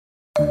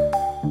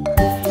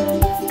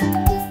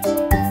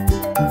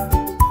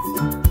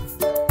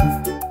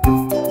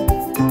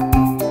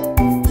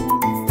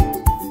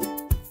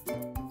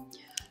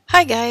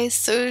Hi guys,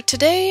 so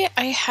today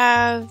I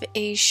have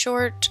a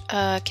short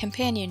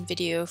companion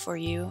video for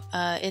you.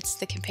 It's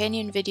the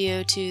companion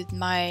video to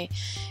my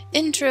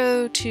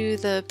intro to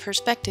the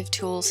perspective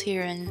tools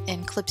here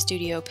in Clip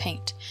Studio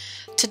Paint.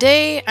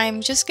 Today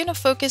I'm just going to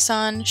focus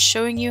on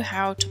showing you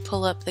how to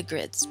pull up the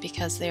grids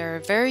because they are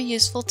a very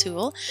useful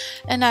tool,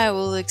 and I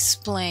will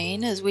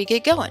explain as we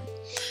get going.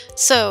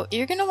 So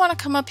you're going to want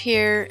to come up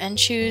here and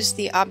choose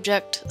the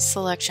Object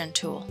Selection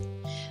tool.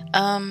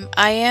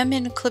 I am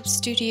in Clip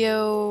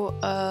Studio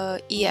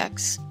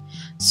EX,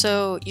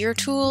 so your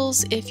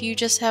tools, if you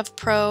just have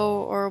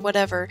Pro or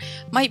whatever,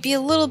 might be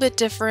a little bit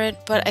different,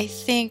 but I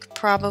think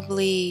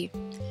probably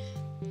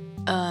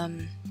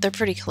they're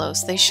pretty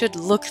close. They should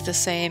look the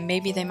same.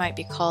 Maybe they might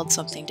be called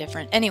something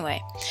different.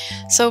 Anyway,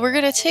 so we're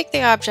going to take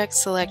the Object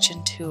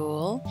Selection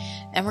tool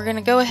and we're going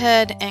to go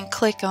ahead and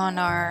click on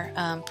our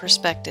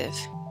perspective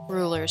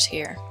rulers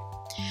here.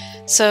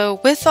 So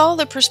with all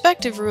the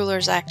perspective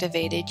rulers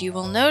activated, you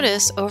will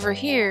notice over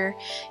here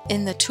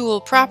in the tool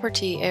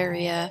property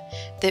area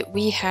that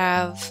we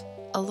have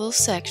a little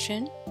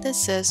section that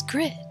says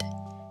grid,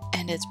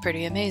 and it's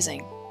pretty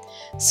amazing.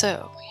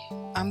 So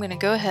I'm going to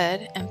go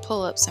ahead and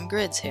pull up some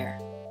grids here.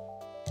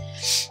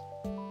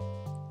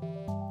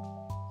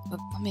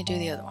 Let me do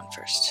the other one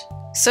first.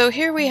 So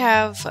here we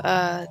have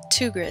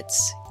two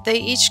grids. They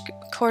each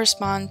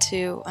correspond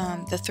to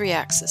the three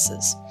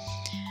axes,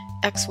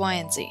 X, Y,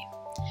 and Z.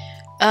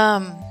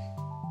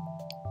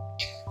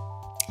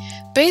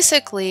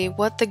 Basically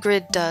what the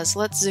grid does,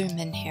 let's zoom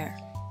in here.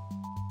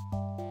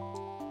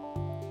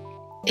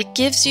 It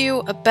gives you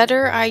a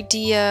better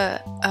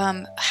idea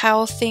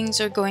how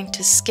things are going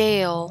to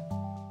scale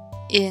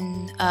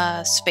in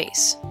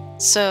space.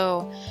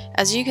 So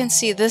as you can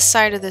see, this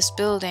side of this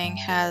building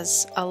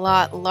has a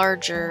lot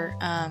larger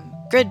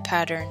grid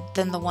pattern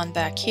than the one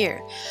back here.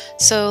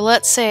 So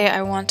let's say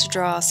I want to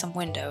draw some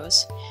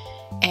windows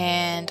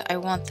and I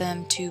want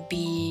them to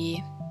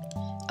be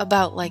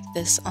about like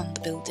this on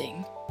the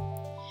building.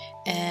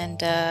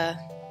 And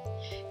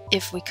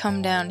if we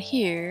come down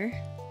here,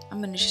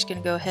 I'm just going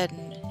to go ahead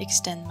and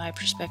extend my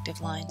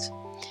perspective lines.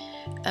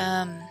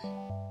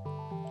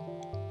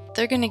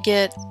 They're going to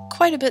get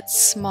quite a bit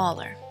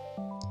smaller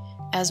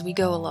as we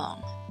go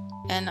along.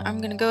 And I'm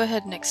going to go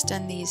ahead and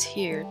extend these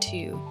here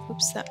too.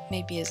 Oops, that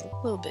maybe is a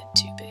little bit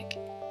too big.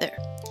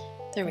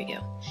 There we go.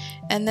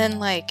 And then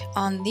like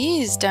on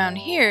these down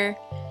here,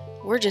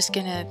 we're just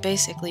gonna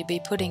basically be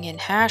putting in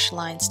hash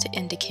lines to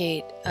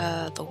indicate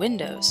the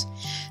windows.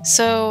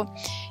 So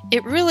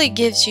it really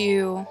gives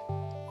you,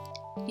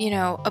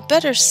 a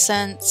better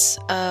sense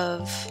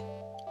of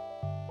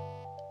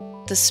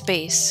the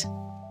space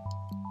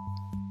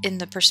in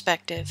the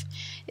perspective.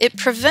 It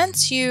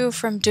prevents you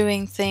from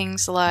doing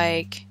things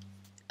like,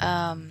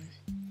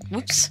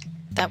 whoops,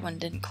 that one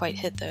didn't quite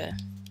hit the...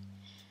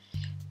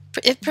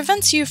 It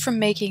prevents you from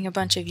making a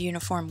bunch of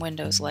uniform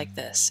windows like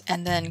this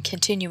and then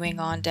continuing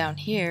on down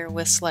here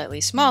with slightly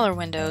smaller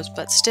windows,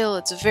 but still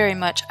it's very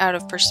much out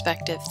of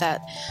perspective,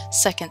 that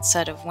second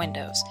set of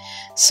windows.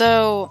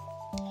 So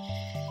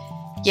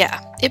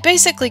yeah, it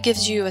basically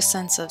gives you a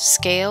sense of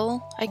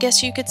scale, I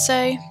guess you could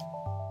say.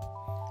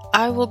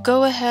 I will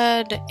go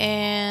ahead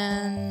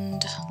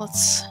and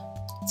let's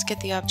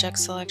get the Object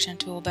Selection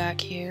tool back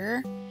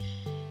here.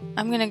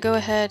 I'm going to go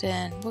ahead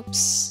and,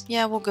 whoops,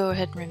 yeah, we'll go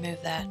ahead and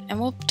remove that. And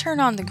we'll turn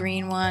on the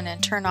green one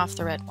and turn off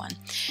the red one.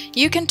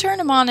 You can turn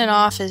them on and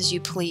off as you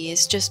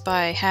please, just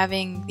by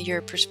having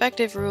your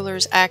perspective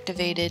rulers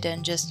activated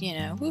and just,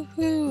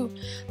 woohoo,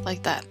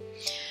 like that.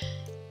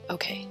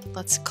 Okay,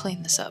 let's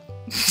clean this up.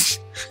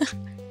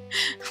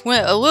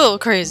 Went a little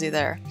crazy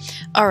there.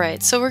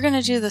 Alright, so we're going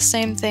to do the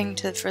same thing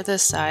for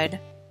this side.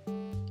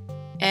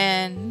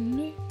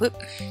 And,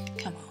 whoop,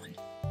 come on,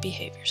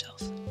 behave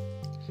yourself.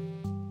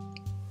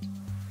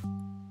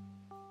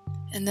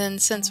 And then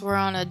since we're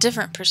on a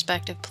different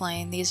perspective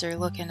plane, these are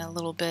looking a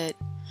little bit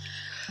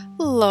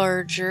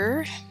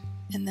larger.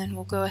 And then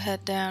we'll go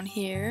ahead down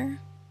here.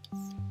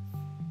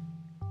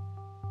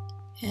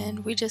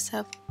 And we just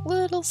have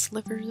little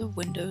slivers of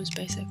windows,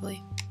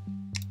 basically.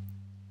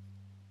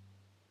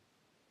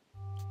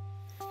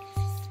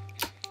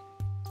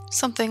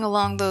 Something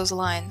along those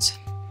lines.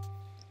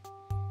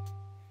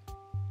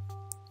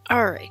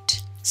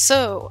 Alright,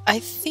 so I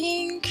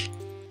think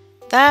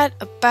that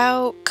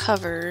about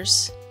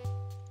covers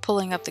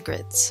pulling up the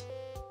grids.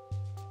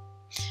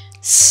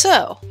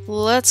 So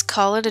let's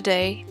call it a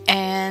day,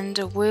 and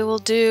we will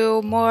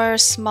do more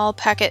small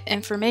packet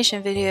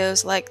information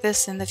videos like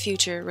this in the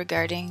future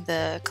regarding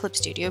the Clip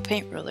Studio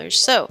Paint rulers.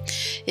 So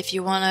if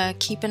you want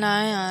to keep an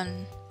eye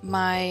on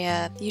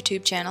my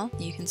YouTube channel,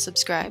 you can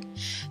subscribe.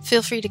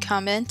 Feel free to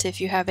comment if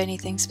you have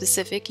anything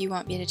specific you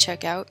want me to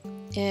check out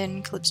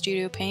in Clip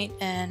Studio Paint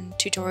and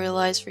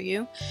tutorialize for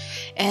you.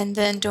 And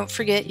then don't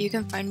forget, you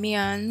can find me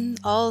on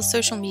all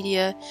social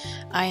media.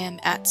 I am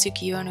at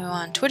Tsukiono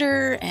on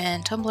Twitter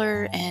and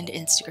Tumblr and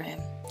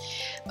Instagram.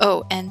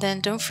 Oh, and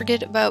then don't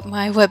forget about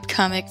my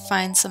webcomic,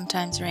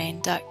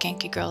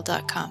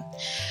 findssometimesrain.gankygirl.com.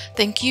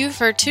 Thank you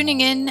for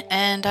tuning in,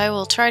 and I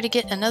will try to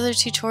get another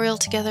tutorial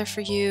together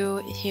for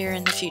you here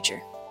in the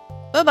future.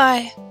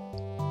 Bye-bye!